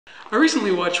I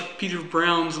recently watched Peter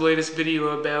Brown's latest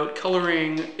video about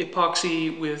coloring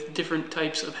epoxy with different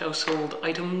types of household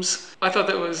items. I thought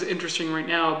that was interesting right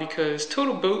now because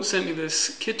Total Boat sent me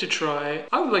this kit to try.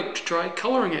 I would like to try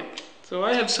coloring it. So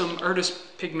I have some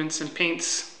artist pigments and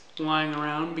paints lying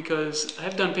around because I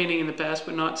have done painting in the past,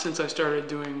 but not since I started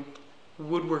doing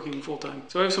woodworking full-time.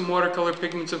 So I have some watercolor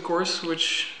pigments, of course,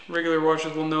 which regular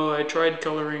watchers will know I tried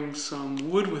coloring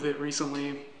some wood with it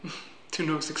recently. To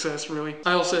no success, really.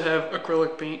 I also have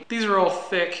acrylic paint. These are all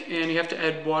thick and you have to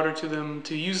add water to them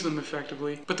to use them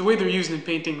effectively. But the way they're used in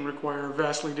painting require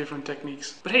vastly different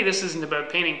techniques. But hey, this isn't about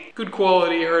painting. Good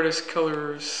quality artist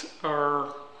colors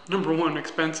are, number one,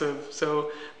 expensive.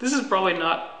 So this is probably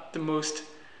not the most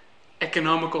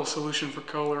economical solution for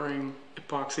coloring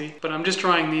epoxy. But I'm just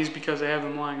trying these because I have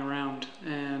them lying around.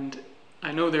 And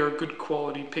I know they're good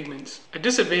quality pigments. A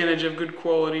disadvantage of good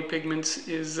quality pigments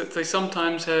is that they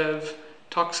sometimes have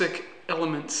toxic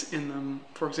elements in them.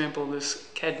 For example, this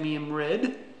cadmium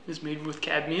red is made with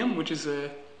cadmium, which is a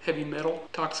heavy metal,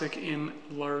 toxic in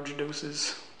large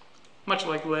doses. Much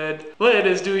like lead. Lead,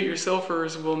 as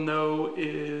do-it-yourselfers will know,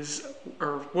 is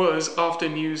or was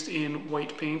often used in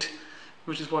white paint,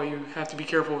 which is why you have to be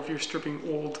careful if you're stripping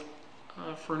old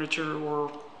furniture or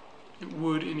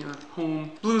wood in your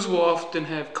home. Blues will often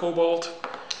have cobalt.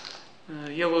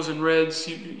 Yellows and reds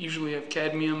usually have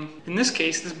cadmium. In this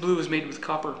case, this blue is made with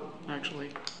copper, actually.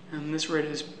 And this red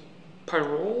is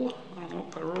pyrrole. I don't know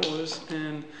what pyrrole is.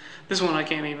 And this one I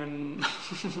can't even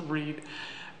read.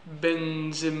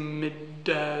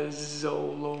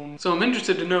 Benzimidazolone. So I'm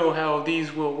interested to know how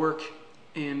these will work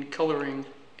in coloring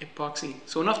epoxy.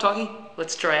 So enough talking,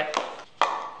 let's try it.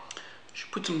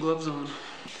 Should put some gloves on.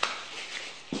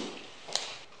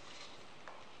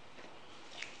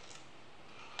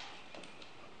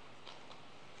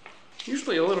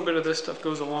 Usually a little bit of this stuff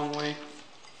goes a long way.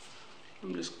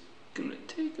 I'm just gonna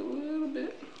take a little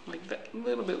bit like that, a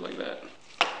little bit like that.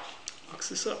 Mix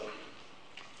this up.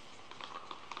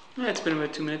 It's been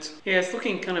about 2 minutes. Yeah, it's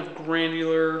looking kind of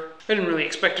granular. I didn't really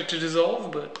expect it to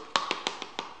dissolve, but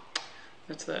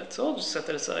that's that. So I'll just set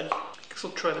that aside. I guess I'll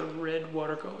try the red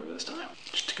watercolor this time,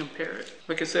 just to compare it.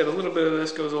 Like I said, a little bit of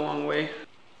this goes a long way.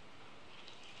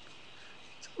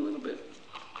 Just a little bit.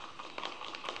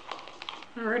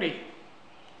 Alrighty.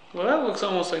 Well, that looks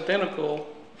almost identical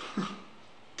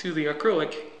to the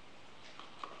acrylic.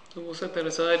 So we'll set that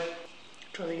aside.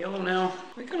 Try the yellow now.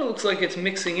 It kind of looks like it's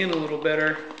mixing in a little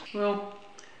better. Well,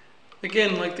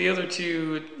 again, like the other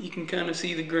two, you can kind of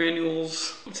see the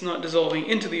granules. It's not dissolving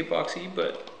into the epoxy,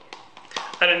 but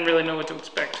I didn't really know what to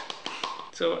expect.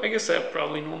 So I guess that's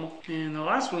probably normal. And the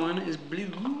last one is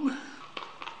blue.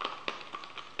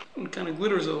 It kind of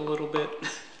glitters a little bit.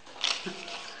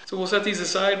 So we'll set these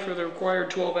aside for the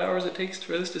required 12 hours it takes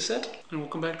for this to set, and we'll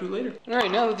come back to it later. All right,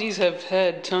 now that these have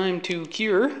had time to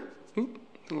cure, oop,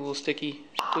 a little sticky,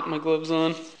 put my gloves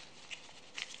on.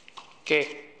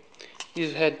 Okay,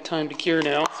 these have had time to cure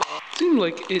now. So it seems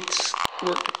like it's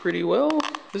worked pretty well.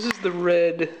 This is the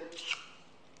red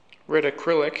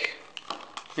acrylic,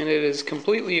 and it is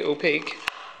completely opaque.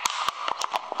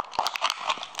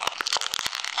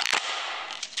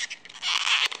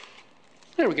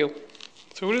 There we go.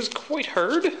 So it is quite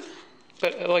hard,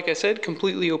 but like I said,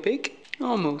 completely opaque.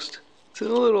 Almost. It's a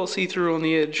little see-through on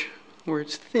the edge where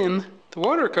it's thin. The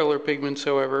watercolor pigments,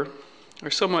 however,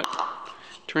 are somewhat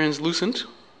translucent.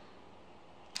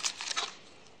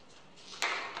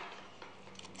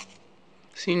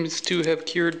 Seems to have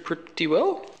cured pretty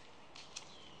well.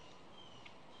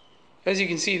 As you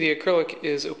can see, the acrylic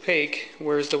is opaque,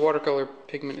 whereas the watercolor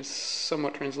pigment is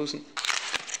somewhat translucent.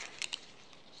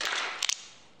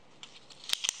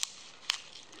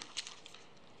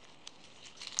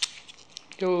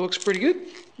 Yellow looks pretty good.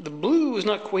 The blue is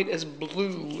not quite as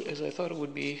blue as I thought it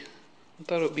would be. I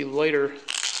thought it would be lighter.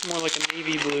 It's more like a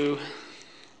navy blue.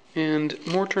 And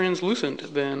more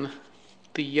translucent than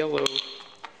the yellow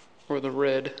or the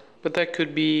red. But that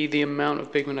could be the amount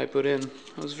of pigment I put in.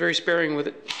 I was very sparing with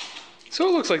it. So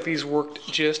it looks like these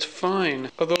worked just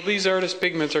fine. Although these artist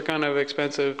pigments are kind of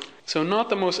expensive. So not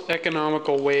the most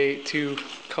economical way to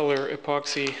color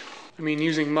epoxy. I mean,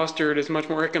 using mustard is much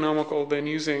more economical than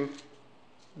using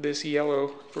this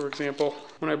yellow, for example.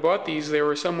 When I bought these, they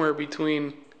were somewhere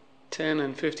between $10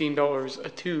 and $15 a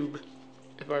tube,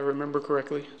 if I remember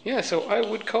correctly. Yeah, so I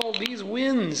would call these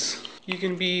wins. You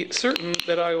can be certain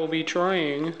that I will be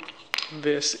trying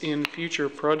this in future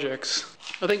projects.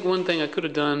 I think one thing I could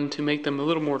have done to make them a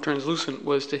little more translucent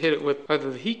was to hit it with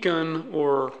either the heat gun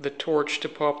or the torch to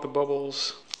pop the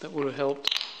bubbles. That would have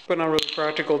helped. but not really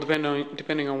practical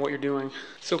depending on what you're doing.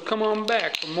 So come on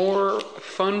back for more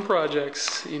fun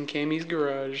projects in Cammie's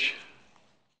garage.